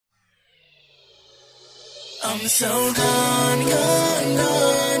I'm so gone, gone,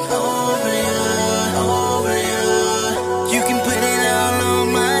 gone over you. You can put it all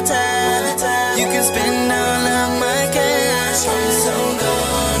on my tab. You can spend all of my cash. I'm so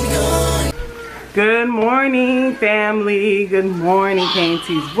gone, gone. Good morning, family. Good morning,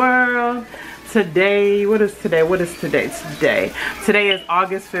 KT's World. Today, what is today? Today is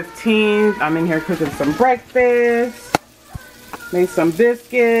August 15th. I'm in here cooking some breakfast. Made some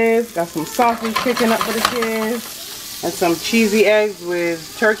biscuits. Got some sausage cooking up for the kids. And some cheesy eggs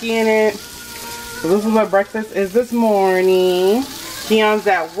with turkey in it. So this is what breakfast is this morning. Keon's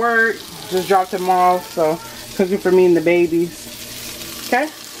at work. Just dropped him off. So cooking for me and the babies. Okay?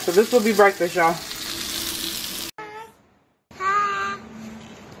 So this will be breakfast, y'all.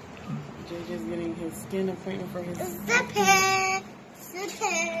 JJ's getting his skin appointment for his Zipper.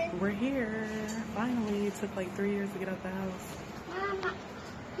 We're here. Finally. It took like 3 years to get out the house.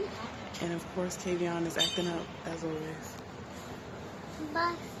 And of course, Kavion is acting up as always.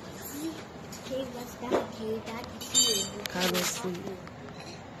 But Kyla's asleep.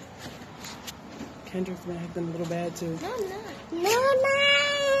 Kendrick's been acting a little bad too. No.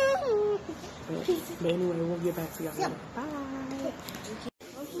 But anyway, we'll get back to y'all later. Bye.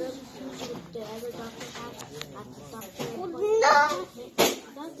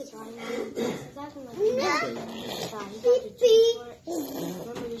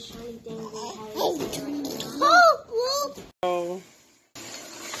 So,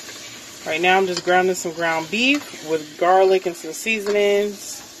 right now I'm just grounding some ground beef with garlic and some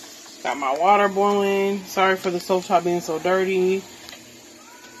seasonings. Got my water boiling. Sorry for the stovetop being so dirty.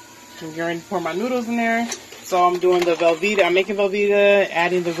 I'm getting ready to pour my noodles in there. So I'm doing the Velveeta. I'm making Velveeta,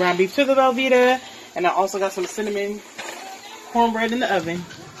 adding the ground beef to the Velveeta. And I also got some cinnamon cornbread in the oven.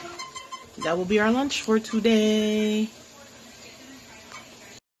 That will be our lunch for today.